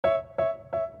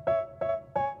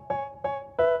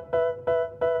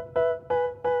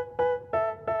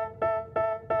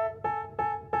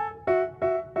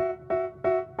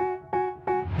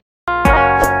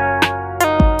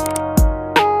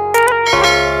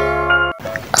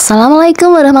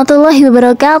Assalamu'alaikum warahmatullahi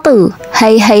wabarakatuh.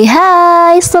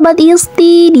 Hai Sobat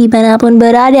Isti dimanapun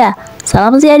berada.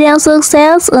 Salam sehat yang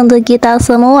sukses untuk kita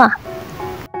semua.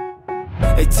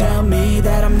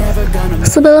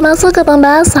 Sebelum masuk ke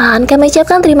pembahasan, kami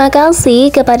ucapkan terima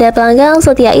kasih kepada pelanggan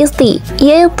setia Isti,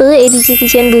 yaitu edisi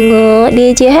Cucian Bungo,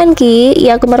 DJ Henki,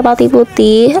 Yakum Merpati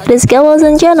Putih, Rizky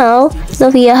Wilson Channel,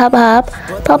 Novia Hap,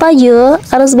 Papa Jo,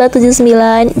 Arus Batu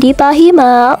 79, Dipa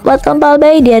Hima, Wat Empal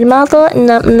Bay, dan Mato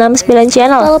 669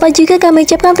 Channel. Tak lupa juga kami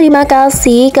ucapkan terima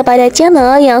kasih kepada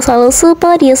channel yang selalu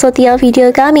support di setiap video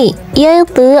kami,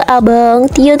 yaitu Abang,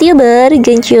 Tiuber,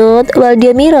 Gencut,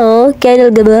 Waldemiro,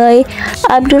 Kedel Geboy,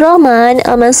 Abdurrahman,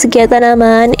 Aman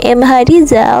Sugiatanaman, M.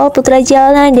 Hadizal, Putra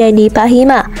Jalanan, dan Dipa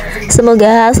Hima.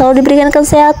 Semoga selalu diberikan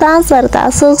kesehatan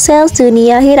serta sukses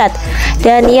dunia akhirat.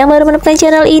 Dan yang baru menemukan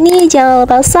channel ini, jangan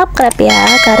lupa subscribe ya,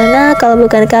 karena kalau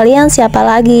bukan kalian siapa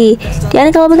lagi?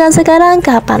 Dan kalau bukan sekarang,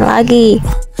 kapan lagi?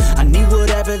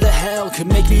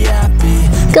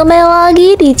 Kembali lagi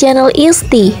di channel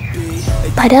Isti.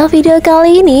 Pada video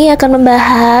kali ini akan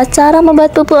membahas cara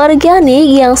membuat pupuk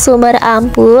organik yang sumber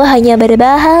ampuh hanya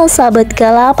berbahan sabut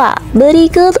kelapa.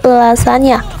 Berikut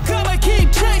ulasannya.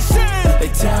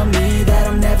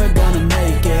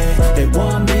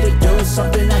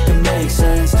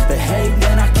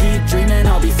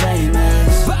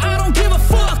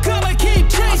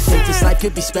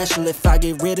 Could be special if I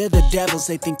get rid of the devils.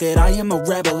 They think that I am a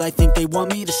rebel. I think they want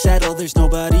me to settle. There's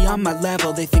nobody on my level.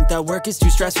 They think that work is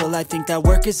too stressful. I think that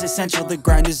work is essential. The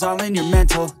grind is all in your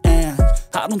mental. And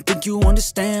I don't think you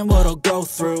understand what I'll go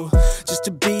through just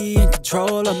to be in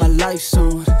control of my life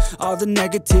soon. All the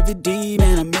negativity,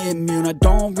 man, I'm immune. I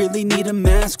don't really need a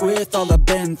mask with all I've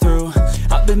been through.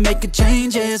 I've been making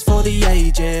changes for the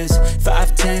ages.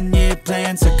 5-10 year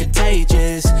plans are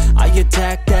contagious. I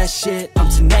attack that shit,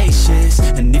 I'm tenacious.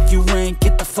 And if you ain't,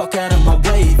 get the fuck out of my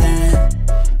way then.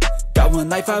 Got one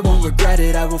life, I won't regret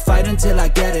it. I will fight until I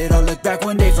get it. I'll look back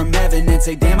one day from heaven and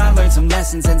say, damn, I learned some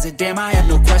lessons. And say, damn, I have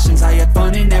no questions. I had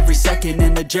fun in every second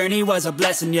and the journey was a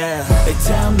blessing, yeah. They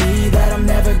tell me that I'm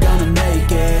never gonna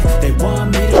make it. They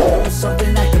want me to do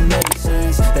something that can make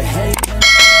sense. They hate me,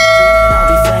 I'll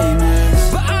be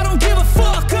famous, but I don't give a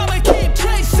fuck, I'ma keep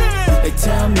chasing. They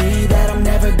tell me that I'm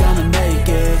never gonna make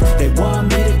it. They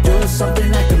want me to do something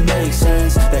that can make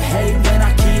sense. They hate when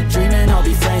I keep dreaming I'll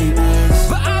be famous,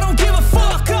 but I don't give a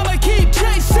fuck, I'ma keep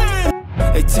chasing.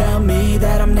 They tell me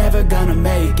that I'm never gonna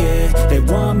make it. They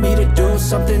want me to do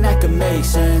something that can make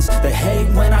sense. They hate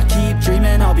when I keep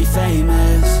dreaming I'll be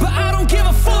famous, but I don't give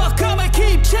a fuck, I'ma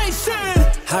keep chasing.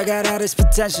 I got all this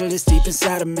potential that's deep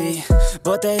inside of me,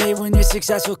 but they hate when you're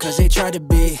successful cause they try to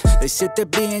be. They sit there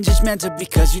being judgmental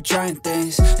because you're trying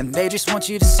things, and they just want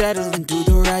you to settle and do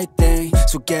the right thing.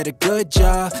 So get a good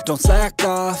job, don't slack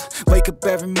off. Wake up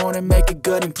every morning, make a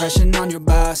good impression on your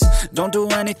boss. Don't do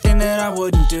anything that I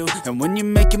wouldn't do, and when you're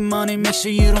making money, make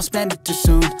sure you don't spend it too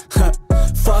soon.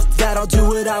 Fuck that, I'll do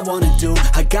what I wanna do.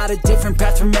 I got a different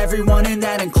path from everyone and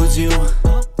that includes you.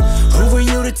 Who are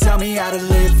you to tell me how to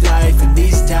live life? In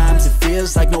these times it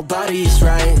feels like nobody's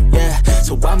right, yeah.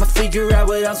 So I'ma figure out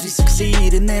what else we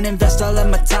succeed, and then invest all of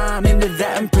my time into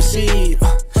that and proceed.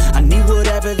 I need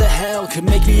whatever the hell could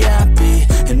make me happy,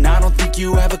 and I don't think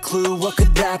you have a clue what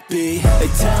could that be.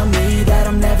 They tell me that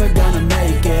I'm never gonna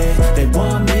make it. They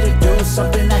want me to do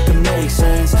something that can make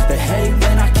sense. They hate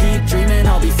when I keep dreaming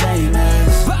I'll be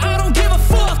famous, but I don't give a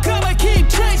fuck, I'ma keep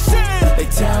chasing. They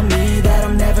tell me that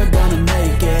I'm never gonna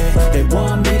make it. They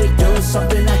want me to do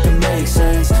something that can make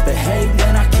sense. They hate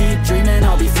when I keep dreaming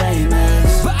I'll be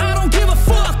famous, but I don't give a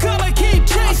fuck, I'ma keep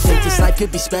chasing. I think this life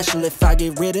could be special if I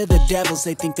get rid of the devils.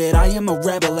 They think that I am a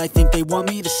rebel. I think they want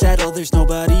me to settle. There's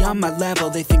nobody on my level.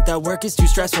 They think that work is too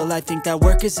stressful. I think that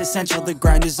work is essential. The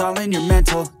grind is all in your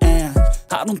mental. And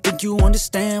I don't think you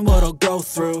understand what I'll go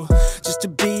through just to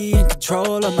be in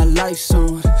control of my life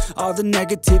soon. All the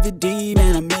negativity,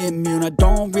 man, I'm immune. I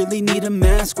don't really need a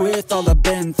mask with all I've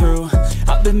been through.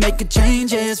 I've been making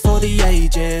changes for the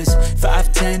ages.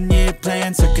 5-10 year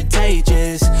plans are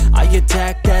contagious. I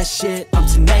attack that shit, I'm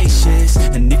tenacious.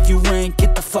 And if you ain't,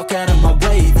 get the fuck out of my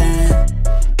way then.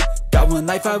 Got one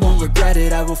life, I won't regret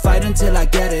it. I will fight until I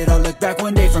get it. I'll look back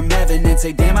one day from heaven and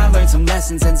say, damn, I learned some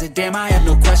lessons. And say, damn, I have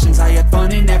no questions. I had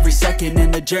fun in every second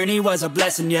and the journey was a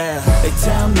blessing, yeah. They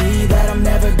tell me that I'm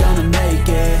never gonna make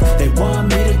it. They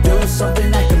want me to do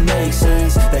something that can make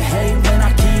sense. They hate when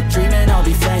I keep dreaming I'll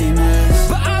be famous,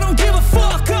 but I don't give a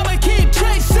fuck, I'ma keep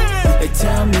chasing. They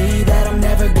tell me that I'm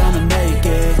never gonna make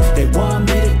it. They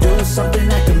want me to do something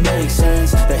that can make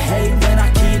sense. They hate when I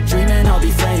keep dreaming I'll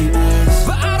be famous,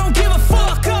 but I don't give a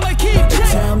fuck, I'ma keep chasing.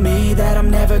 They tell me that I'm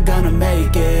never gonna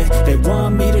make it. They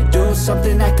want me to do something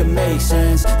something that could make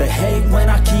sense. They hate when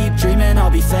I keep dreaming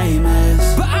I'll be famous,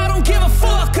 but I don't give a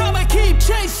fuck, I'ma keep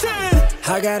chasing.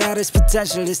 I got all this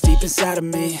potential that's deep inside of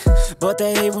me, but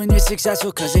they hate when you're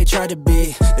successful cause they try to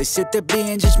be. They sit there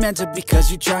being judgmental because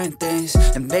you're trying things,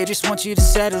 and they just want you to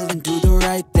settle and do the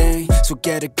right thing. So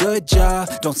get a good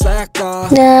job, don't slack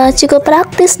off. Nah, cukup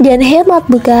praktis dan hemat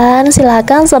bukan?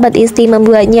 Silakan Sobat Isti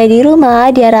membuatnya di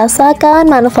rumah dan rasakan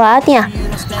manfaatnya.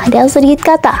 Ada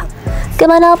sedikit kata,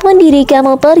 kemanapun diri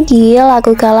kamu pergi,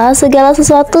 lakukanlah segala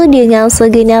sesuatu dengan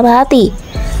segenap hati.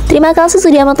 Terima kasih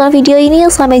sudah menonton video ini.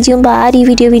 Sampai jumpa di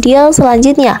video-video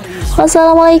selanjutnya.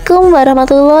 Wassalamualaikum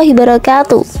warahmatullahi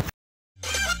wabarakatuh.